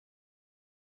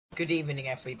Good evening,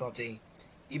 everybody.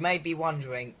 You may be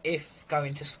wondering if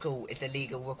going to school is a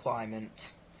legal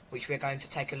requirement, which we're going to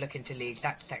take a look into the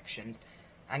exact sections,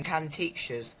 and can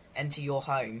teachers enter your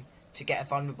home to get a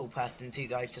vulnerable person to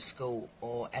go to school,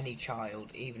 or any child,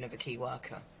 even of a key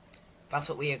worker. That's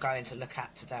what we are going to look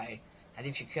at today, and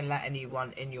if you can let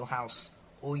anyone in your house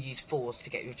or use force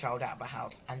to get your child out of a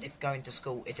house, and if going to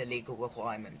school is a legal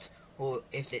requirement, or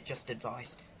is it just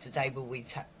advice. Today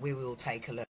we will take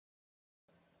a look.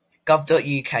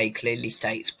 Gov.uk clearly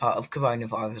states part of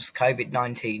coronavirus,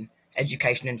 COVID-19,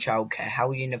 education and childcare,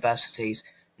 how universities,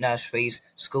 nurseries,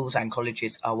 schools and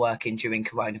colleges are working during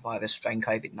coronavirus strain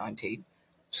COVID-19.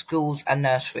 Schools and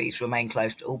nurseries remain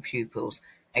closed to all pupils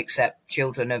except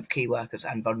children of key workers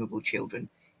and vulnerable children.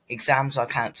 Exams are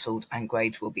cancelled and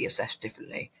grades will be assessed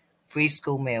differently. Free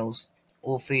school meals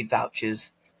or food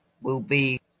vouchers will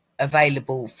be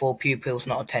available for pupils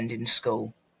not attending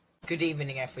school. Good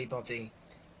evening, everybody.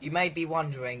 You may be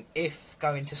wondering if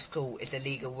going to school is a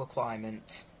legal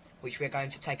requirement, which we're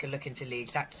going to take a look into the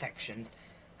exact sections,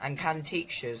 and can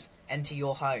teachers enter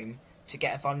your home to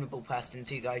get a vulnerable person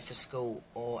to go to school,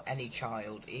 or any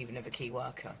child, even of a key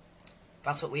worker.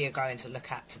 That's what we are going to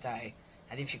look at today,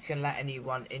 and if you can let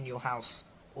anyone in your house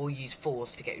or use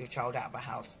force to get your child out of a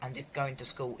house, and if going to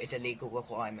school is a legal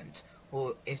requirement,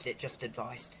 or is it just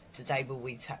advice. Today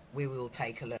we will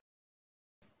take a look.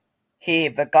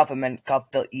 Here the government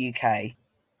gov.uk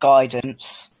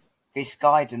guidance. This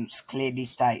guidance clearly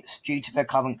states, due to the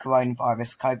current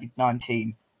coronavirus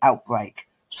COVID-19 outbreak,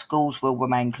 schools will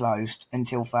remain closed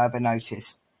until further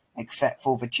notice, except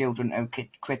for the children of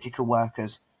critical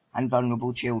workers and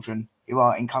vulnerable children who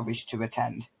are encouraged to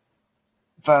attend.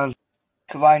 The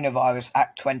Coronavirus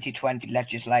Act 2020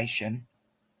 legislation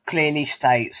clearly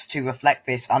states, to reflect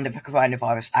this, under the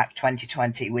Coronavirus Act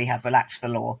 2020 we have relaxed the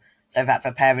law so that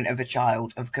the parent of a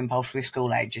child of compulsory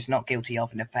school age is not guilty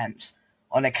of an offence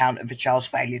on account of the child's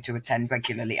failure to attend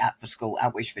regularly at the school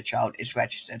at which the child is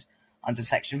registered under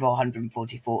Section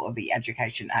 444 of the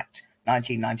Education Act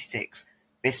 1996.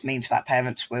 This means that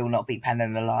parents will not be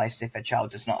penalised if a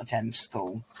child does not attend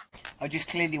school. I just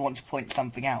clearly want to point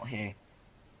something out here.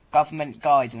 Government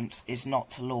guidance is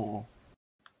not law.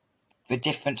 The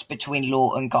difference between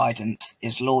law and guidance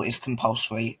is law is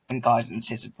compulsory and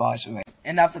guidance is advisory.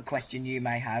 Another question you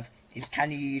may have is,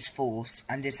 can you use force,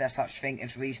 and is there such thing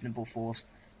as reasonable force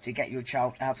to get your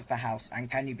child out of the house, and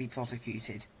can you be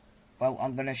prosecuted? Well,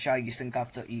 I'm going to show you some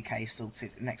gov.uk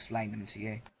sources and explain them to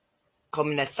you.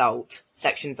 Common assault,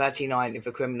 Section 39 of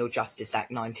the Criminal Justice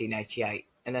Act 1988.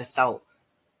 An assault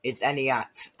is any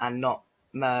act and not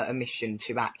mere omission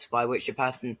to act by which a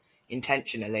person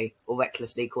intentionally or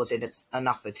recklessly causes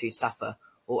another to suffer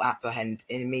or apprehend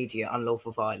immediate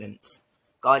unlawful violence.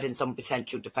 Guidance on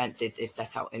potential defences is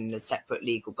set out in the separate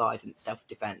legal guidance,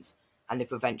 self-defence, and the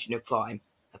prevention of crime.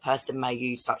 A person may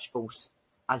use such force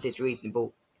as is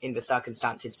reasonable in the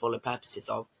circumstances for the purposes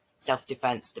of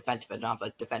self-defence, defence of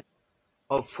another, defence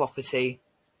of property,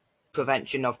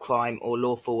 prevention of crime, or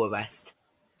lawful arrest.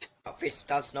 This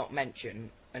does not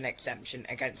mention an exemption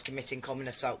against committing common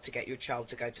assault to get your child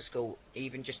to go to school.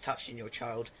 Even just touching your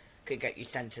child could get you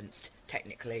sentenced,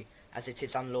 technically, as it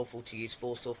is unlawful to use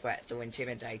force or threats or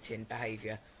intimidating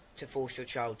behaviour to force your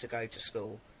child to go to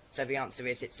school. So the answer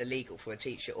is, it's illegal for a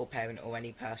teacher or parent or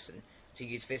any person to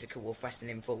use physical or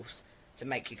threatening force to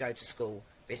make you go to school.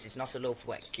 This is not a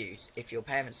lawful excuse. If your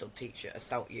parents or teacher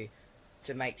assault you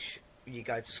to make you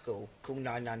go to school, call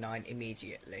 999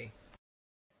 immediately.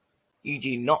 You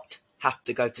do not have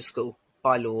to go to school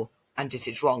by law, and it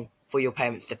is wrong for your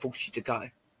parents to force you to go.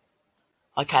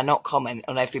 I cannot comment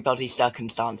on everybody's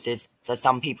circumstances, so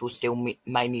some people still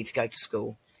may need to go to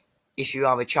school. If you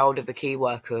are a child of a key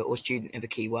worker or student of a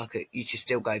key worker, you should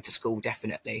still go to school,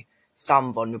 definitely.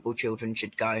 Some vulnerable children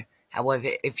should go.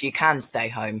 However, if you can stay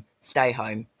home, stay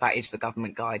home. That is the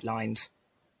government guidelines.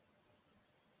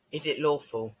 Is it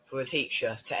lawful for a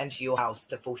teacher to enter your house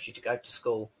to force you to go to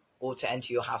school, or to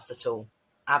enter your house at all?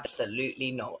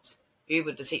 Absolutely not. Who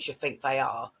would the teacher think they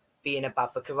are, being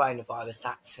above the Coronavirus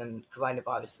Act and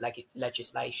coronavirus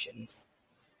legislations?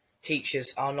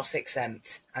 Teachers are not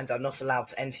exempt and are not allowed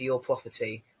to enter your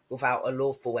property without a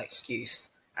lawful excuse,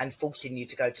 and forcing you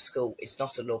to go to school is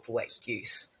not a lawful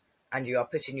excuse, and you are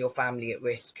putting your family at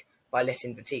risk by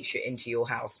letting the teacher into your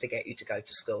house to get you to go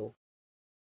to school.